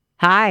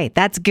Hi,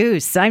 that's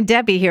Goose. I'm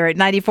Debbie here at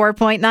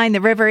 94.9 The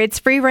River. It's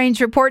free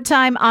range report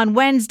time on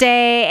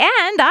Wednesday,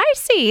 and I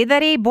see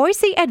that a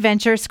Boise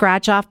Adventure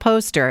scratch-off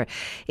poster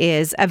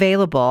is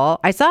available.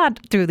 I saw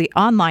it through the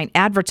online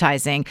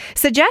advertising.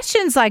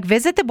 Suggestions like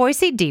visit the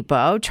Boise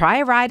Depot, try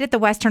a ride at the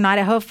Western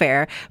Idaho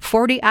Fair,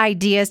 40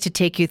 ideas to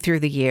take you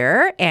through the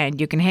year, and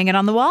you can hang it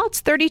on the wall.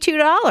 It's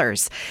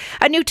 $32.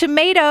 A new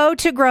tomato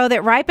to grow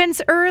that ripens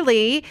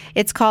early.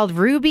 It's called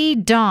Ruby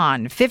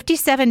Dawn.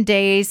 57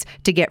 days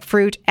to get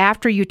fruit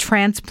after you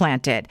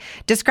transplant it.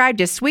 Described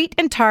as sweet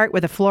and tart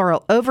with a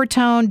floral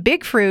overtone,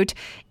 big fruit,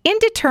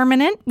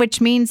 indeterminate, which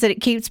means that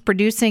it keeps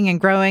producing and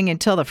growing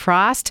until the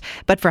frost,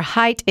 but for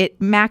height, it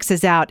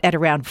maxes out at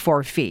around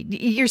 4 feet.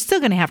 You're still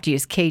going to have to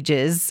use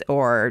cages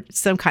or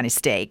some kind of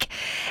stake.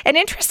 An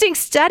interesting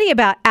study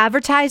about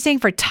advertising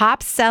for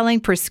top-selling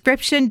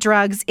prescription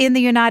drugs in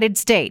the United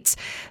States.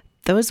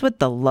 Those with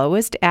the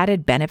lowest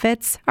added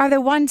benefits are the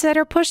ones that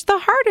are pushed the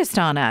hardest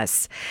on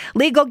us.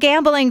 Legal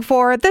gambling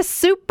for the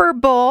Super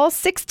Bowl,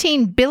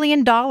 $16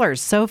 billion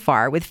so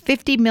far, with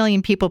 50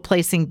 million people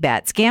placing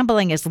bets.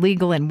 Gambling is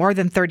legal in more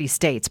than 30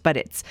 states, but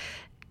it's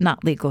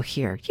not legal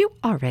here. You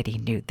already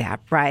knew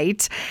that,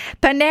 right?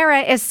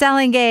 Panera is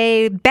selling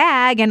a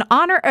bag in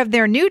honor of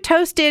their new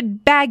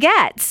toasted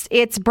baguettes.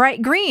 It's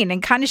bright green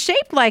and kind of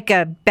shaped like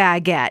a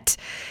baguette.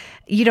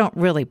 You don't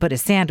really put a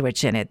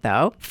sandwich in it,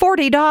 though.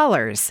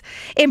 $40.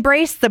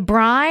 Embrace the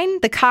brine.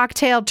 The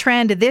cocktail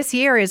trend this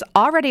year is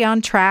already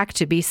on track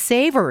to be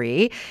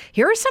savory.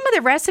 Here are some of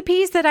the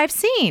recipes that I've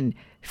seen.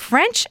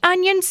 French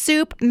onion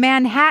soup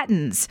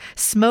Manhattans,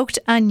 smoked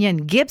onion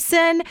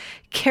Gibson,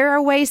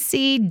 caraway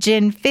seed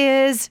gin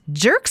fizz,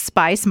 jerk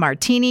spice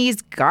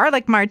martinis,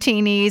 garlic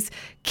martinis,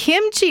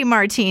 kimchi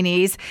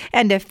martinis,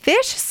 and a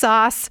fish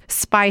sauce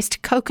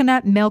spiced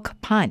coconut milk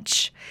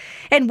punch.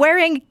 And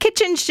wearing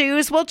kitchen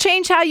shoes will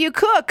change how you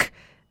cook.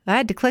 I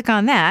had to click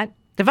on that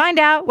to find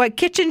out what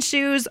kitchen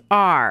shoes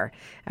are.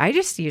 I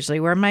just usually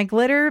wear my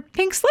glitter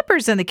pink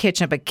slippers in the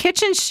kitchen, but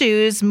kitchen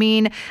shoes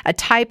mean a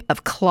type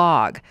of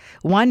clog.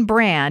 One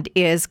brand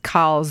is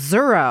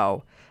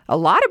Calzuro. A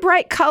lot of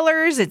bright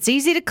colors. It's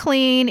easy to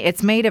clean.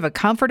 It's made of a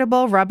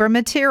comfortable rubber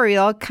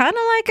material, kind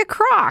of like a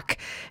Croc.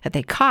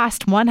 They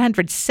cost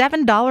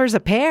 $107 a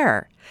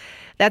pair.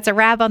 That's a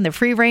wrap on the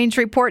Free Range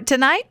Report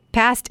tonight.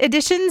 Past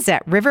editions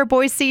at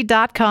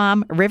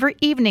riverboise.com,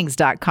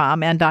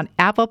 riverevenings.com, and on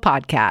Apple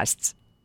Podcasts.